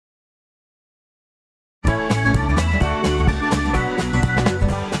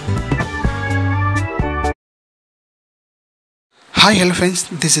Hi hello friends,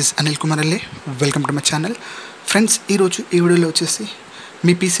 this is Anil Kumar Alle. Welcome to my channel. Friends, ఈరోజు ఈ వీడియోలో వచ్చేసి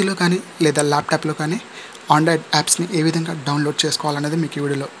మీ పీసీలో కానీ లేదా ల్యాప్టాప్లో కానీ ఆండ్రాయిడ్ యాప్స్ని ఏ విధంగా డౌన్లోడ్ చేసుకోవాలనేది మీకు ఈ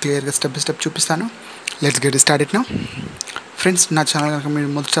వీడియోలో క్లియర్గా స్టెప్ బై స్టెప్ చూపిస్తాను. Let's get start it now. Friends, నా ఛానల్ కనుక మీరు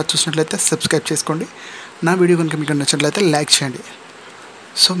మొదటిసారి చూసినట్లయితే సబ్స్క్రైబ్ చేసుకోండి. నా వీడియో కనుక మీకు నచ్చినట్లయితే లైక్ చేయండి.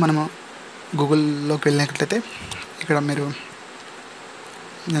 సో మనము గూగుల్లోకి వెళ్ళినట్లయితే ఇక్కడ మీరు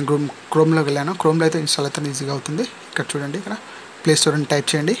నేను క్రోమ్లోకి వెళ్ళాను. క్రోమ్లో అయితే ఇన్స్టాల్ అయితే ఈజీగా అవుతుంది. ఇక్కడ చూడండి, ఇక్కడ ప్లేస్టోర్ అని టైప్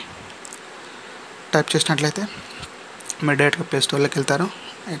చేయండి. టైప్ చేసినట్లయితే మీరు డైరెక్ట్గా ప్లేస్టోర్లోకి వెళ్తారు.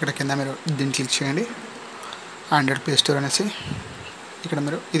 ఇక్కడ కింద మీరు దీన్ని క్లిక్ చేయండి, ఆండ్రాయిడ్ ప్లేస్టోర్ అనేసి. ఇక్కడ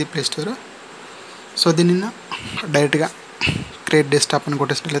మీరు ఇది ప్లేస్టోర్. సో దీన్ని డైరెక్ట్గా క్రియేట్ డెస్క్టాప్ అని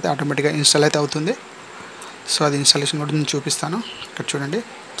కొట్టేసినట్లయితే ఆటోమేటిక్గా ఇన్స్టాల్ అయితే అవుతుంది. సో అది ఇన్స్టాలేషన్ కూడా నేను చూపిస్తాను. ఇక్కడ చూడండి,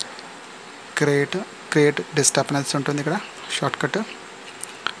 క్రియేట్ డెస్క్టాప్ అనేది ఉంటుంది. ఇక్కడ షార్ట్కట్,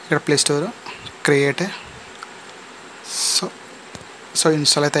 ఇక్కడ ప్లేస్టోర్ క్రియేట్. సో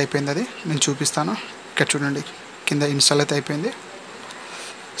ఇన్స్టాల్ అయితే అయిపోయింది. అది నేను చూపిస్తాను. ఇక్కడ చూడండి, కింద ఇన్స్టాల్ అయితే అయిపోయింది.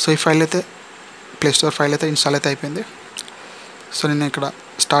 సో ఈ ఫైల్ అయితే ప్లేస్టోర్ ఫైల్ అయితే ఇన్స్టాల్ అయితే అయిపోయింది. సో నేను ఇక్కడ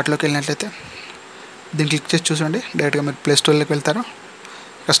స్టార్ట్లోకి వెళ్ళినట్లయితే దీన్ని క్లిక్ చేసి చూడండి, డైరెక్ట్గా మీరు ప్లేస్టోర్లోకి వెళ్తారు.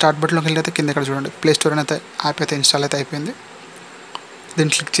 ఇక్కడ స్టార్ట్ బటన్లోకి వెళ్ళితే కింద ఇక్కడ చూడండి ప్లేస్టోర్ అయితే యాప్ అయితే ఇన్స్టాల్ అయితే అయిపోయింది.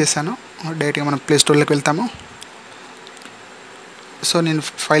 దీన్ని క్లిక్ చేశాను, డైరెక్ట్గా మనం ప్లేస్టోర్లోకి వెళ్తాము. సో నేను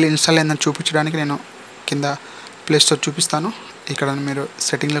ఫైల్ ఇన్స్టాల్ అయిందని చూపించడానికి నేను కింద ప్లేస్టోర్ చూపిస్తాను. ఇక్కడ మీరు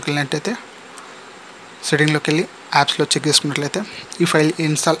సెట్టింగ్లోకి వెళ్ళినట్టయితే సెట్టింగ్లోకి వెళ్ళి యాప్స్లో చెక్ చేసుకున్నట్లయితే ఈ ఫైల్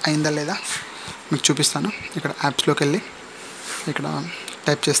ఇన్స్టాల్ అయిందా లేదా మీకు చూపిస్తాను. ఇక్కడ యాప్స్లోకి వెళ్ళి ఇక్కడ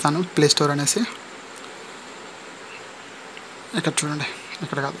టైప్ చేస్తాను ప్లేస్టోర్ అనేసి. ఇక్కడ చూడండి,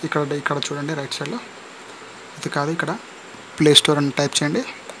 ఇక్కడ కాదు, ఇక్కడ చూడండి రైట్ సైడ్లో. ఇది కాదు, ఇక్కడ ప్లేస్టోర్ అని టైప్ చేయండి.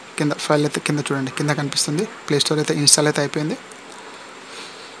 కింద ఫైల్ అయితే కింద చూడండి, కింద కనిపిస్తుంది ప్లేస్టోర్ అయితే ఇన్స్టాల్ అయితే అయిపోయింది.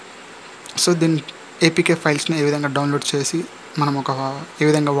 సో దీని ఏపీకే ఫైల్స్ని ఏ విధంగా డౌన్లోడ్ చేసి మనం ఏ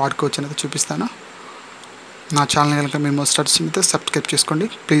విధంగా వాడుకోవచ్చు అనేది చూపిస్తాను. నా ఛానల్ కనుక మీరు మొదటి సబ్స్క్రైబ్ చేసుకోండి.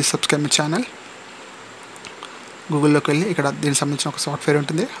 Please subscribe my channel. గూగుల్లోకి వెళ్ళి ఇక్కడ దీనికి సంబంధించిన ఒక సాఫ్ట్వేర్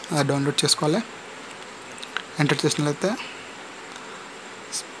ఉంటుంది, అది డౌన్లోడ్ చేసుకోవాలి. ఎంటర్ చేసినట్లయితే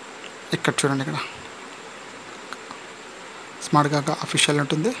ఇక్కడ చూడండి, ఇక్కడ స్మార్ట్గా అఫీషియల్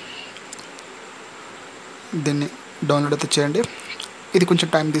ఉంటుంది. దీన్ని డౌన్లోడ్ అయితే చేయండి. ఇది కొంచెం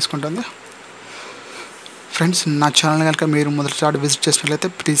టైం తీసుకుంటుంది. ఫ్రెండ్స్, నా ఛానల్ కనుక మీరు మొదటిసారి విజిట్ చేసినట్లయితే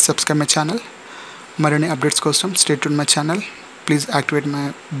ప్లీజ్ సబ్స్క్రైబ్ మై ఛానల్. మరిన్ని అప్డేట్స్ కోసం stay tune my channel. Please activate my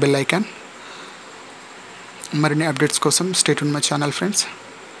bell icon. మరిన్ని అప్డేట్స్ కోసం stay tune my channel friends.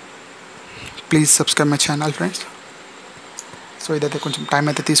 Please subscribe my channel friends. So ఇదైతే కొంచెం టైం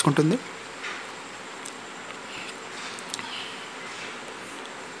అయితే తీసుకుంటుంది.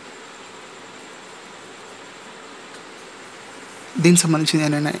 దీనికి సంబంధించి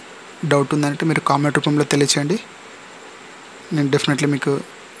ఏమైనా డౌట్ ఉందంటే మీరు కామెంట్ రూపంలో తెలియచేయండి. నేను డెఫినెట్లీ మీకు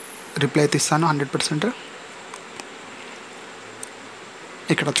రిప్లై అయితే ఇస్తాను 100%.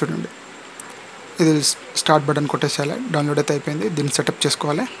 ఇక్కడ చూడండి, ఇది స్టార్ట్ బటన్ కొట్టేసేయాలి. డౌన్లోడ్ అయితే అయిపోయింది. దీన్ని సెటప్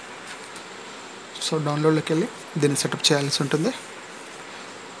చేసుకోవాలి. సో డౌన్లోడ్లోకి వెళ్ళి దీన్ని సెటప్ చేయాల్సి ఉంటుంది.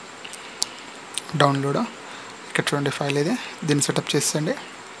 డౌన్లోడ్, ఇక్కడ చూడండి ఫైల్ ఇది, దీన్ని సెటప్ చేసేయండి.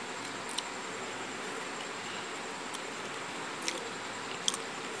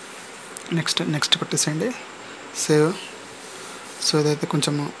 Next కొట్టేసేయండి, save. సో ఇదైతే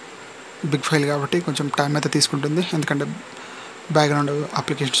కొంచెం బిగ్ ఫైల్ కాబట్టి కొంచెం టైం అయితే తీసుకుంటుంది, ఎందుకంటే బ్యాక్గ్రౌండ్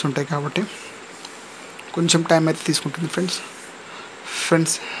అప్లికేషన్స్ ఉంటాయి కాబట్టి కొంచెం టైం అయితే తీసుకుంటుంది.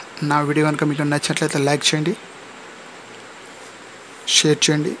 ఫ్రెండ్స్, నా వీడియో కనుక మీకు నచ్చినట్లయితే లైక్ చేయండి, షేర్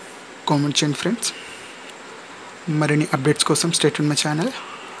చేయండి, కామెంట్ చేయండి ఫ్రెండ్స్. మరిన్ని అప్డేట్స్ కోసం stay tune my channel.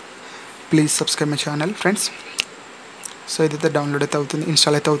 Please subscribe my channel friends. So ఇదైతే డౌన్లోడ్ అయితే అవుతుంది,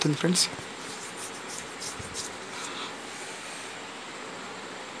 ఇన్స్టాల్ అయితే అవుతుంది ఫ్రెండ్స్.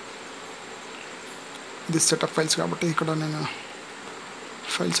 ఇది సెటప్ ఫైల్స్ కాబట్టి ఇక్కడ నేను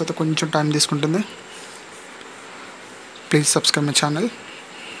ఫైల్స్ అయితే కొంచెం టైం తీసుకుంటుంది. Please subscribe my channel.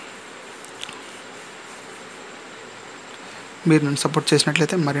 మీరు నన్ను సపోర్ట్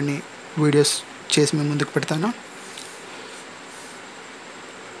చేసినట్లయితే మరిన్ని వీడియోస్ చేసి మేము ముందుకు పెడతాను.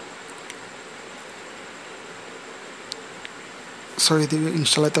 సో ఇది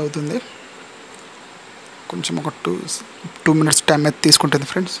ఇన్స్టాల్ అయితే అవుతుంది. కొంచెం ఒక టూ మినిట్స్ టైం అయితే తీసుకుంటుంది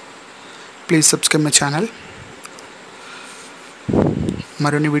friends. Please subscribe my channel.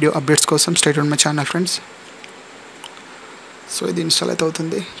 మరిన్ని వీడియో అప్డేట్స్ కోసం stay tune my channel friends. So ఇది ఇన్స్టాల్ అయితే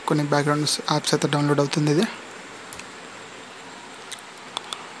అవుతుంది. కొన్ని బ్యాక్గ్రౌండ్ యాప్స్ అయితే డౌన్లోడ్ అవుతుంది. ఇది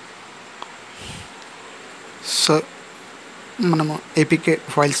సో మనము ఏపీకే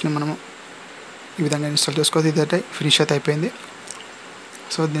ఫైల్స్ని మనము ఈ విధంగా ఇన్స్టాల్ చేసుకోవచ్చు. ఇదైతే ఫినిష్ అయితే అయిపోయింది.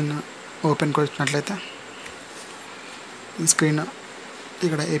 సో దీన్ని ఓపెన్ కొట్టినట్లయితే స్క్రీన్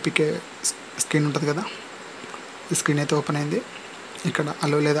ఇక్కడ ఏపీకే స్క్రీన్ ఉంటుంది కదా, ఈ స్క్రీన్ అయితే ఓపెన్ అయింది. ఇక్కడ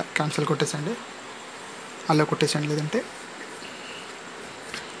అలో లేదా క్యాన్సిల్ కొట్టేసండి, అలో కొట్టేసండి. లేదంటే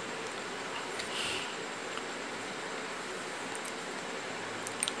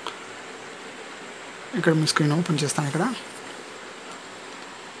ఇక్కడ మీ స్క్రీన్ ఓపెన్ చేస్తాను. ఇక్కడ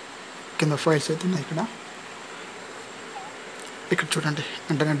కింద ఫైల్స్ అయితే ఉన్నాయి. ఇక్కడ చూడండి,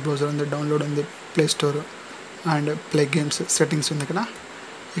 ఇంటర్నెట్ బ్రౌజర్ ఉంది, డౌన్లోడ్ ఉంది, play store and play games settings ఉంది.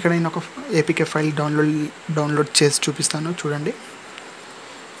 ఇక్కడ నేను ఒక ఏపీకే ఫైల్ డౌన్లోడ్ చేసి చూపిస్తాను చూడండి.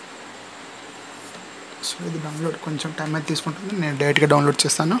 సో ఇది డౌన్లోడ్ కొంచెం టైం అయితే తీసుకుంటుంది. నేను డైరెక్ట్గా డౌన్లోడ్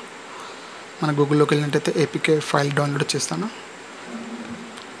చేస్తాను. మన గూగుల్లోకి వెళ్ళినట్టయితే ఏపీకే ఫైల్ డౌన్లోడ్ చేస్తాను.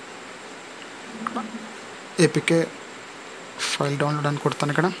 ఏపీకే ఫైల్ డౌన్లోడ్ అని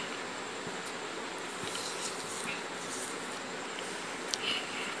కొడతాను. ఇక్కడ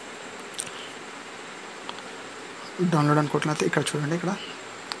డౌన్లోడ్ అనుకోవట్లయితే ఇక్కడ చూడండి, ఇక్కడ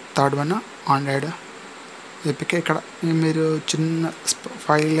థర్డ్ వన్ ఆండ్రాయిడ్ ఏపీకే. ఇక్కడ మీరు చిన్న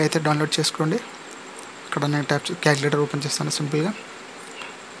ఫైల్ అయితే డౌన్లోడ్ చేసుకోండి. ఇక్కడ నేను ట్యాప్ క్యాలిక్యులేటర్ ఓపెన్ చేస్తాను. సింపుల్గా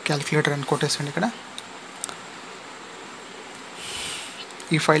క్యాలిక్యులేటర్ అని కొట్టేసండి. ఇక్కడ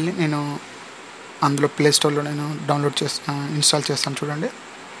ఈ ఫైల్ని నేను అందులో ప్లే స్టోర్లో నేను ఇన్స్టాల్ చేస్తాను చూడండి.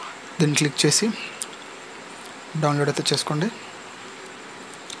 దీన్ని క్లిక్ చేసి డౌన్లోడ్ అయితే చేసుకోండి.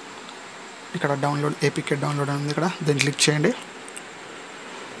 ఇక్కడ డౌన్లోడ్ ఏపీకే డౌన్లోడ్ అని ఉంది. ఇక్కడ దీన్ని క్లిక్ చేయండి,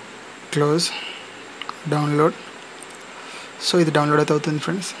 క్లోజ్, డౌన్లోడ్. సో ఇది డౌన్లోడ్ అయితే అవుతుంది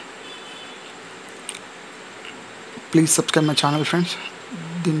friends. Please subscribe my channel friends.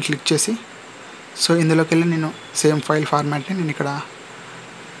 దీన్ని క్లిక్ చేసి సో ఇందులోకి వెళ్ళి నేను సేమ్ ఫైల్ ఫార్మాట్ని నేను ఇక్కడ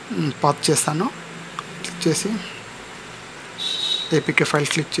పాత్ చేస్తాను. క్లిక్ చేసి ఏపీకే ఫైల్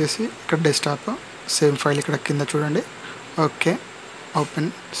క్లిక్ చేసి ఇక్కడ డెస్క్టాప్ సేమ్ ఫైల్ ఇక్కడ కింద చూడండి. Okay,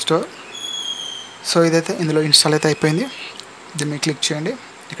 open store. సో ఇదైతే ఇందులో ఇన్స్టాల్ అయితే అయిపోయింది. దీన్ని క్లిక్ చేయండి.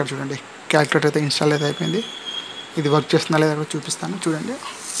 ఇక్కడ చూడండి, క్యాలిక్యులేటర్ అయితే ఇన్స్టాల్ అయితే అయిపోయింది. ఇది వర్క్ చేస్తుందా లేదా కూడా చూపిస్తాను చూడండి.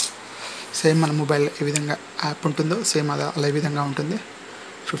 సేమ్ మన మొబైల్ ఏ విధంగా యాప్ ఉంటుందో సేమ్ అలా ఈ విధంగా ఉంటుంది.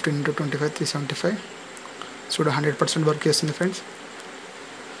 15x25 375 చూడ 100% వర్క్ చేస్తుంది ఫ్రెండ్స్.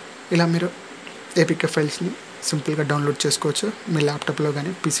 ఇలా మీరు ఏపీకే ఫైల్స్ని సింపుల్గా డౌన్లోడ్ చేసుకోవచ్చు మీ ల్యాప్టాప్లో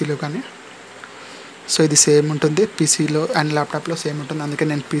కానీ పీసీలో కానీ. సో ఇది సేమ్ ఉంటుంది పీసీలో అండ్ ల్యాప్టాప్లో సేమ్ ఉంటుంది. అందుకే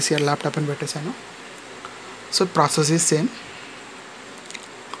నేను పీసీ అండ్ ల్యాప్టాప్ అని పెట్టేశాను. So process is same.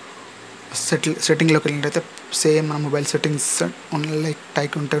 సెట్టింగ్లోకి వెళ్ళినట్టయితే సేమ్ మన మొబైల్ సెట్టింగ్స్ లైక్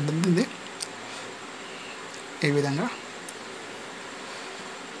టైక్ ఉంటుంది ఈ విధంగా.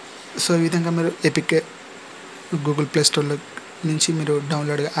 సో ఈ విధంగా మీరు ఏపీకే గూగుల్ ప్లే స్టోర్లో నుంచి మీరు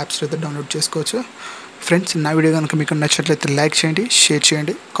యాప్స్ అయితే డౌన్లోడ్ చేసుకోవచ్చు ఫ్రెండ్స్. నా వీడియో కనుక మీకు నచ్చినట్లయితే లైక్ చేయండి, షేర్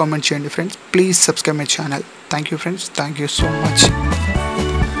చేయండి, కామెంట్ చేయండి friends. Please subscribe my channel. Thank you friends, thank you so much.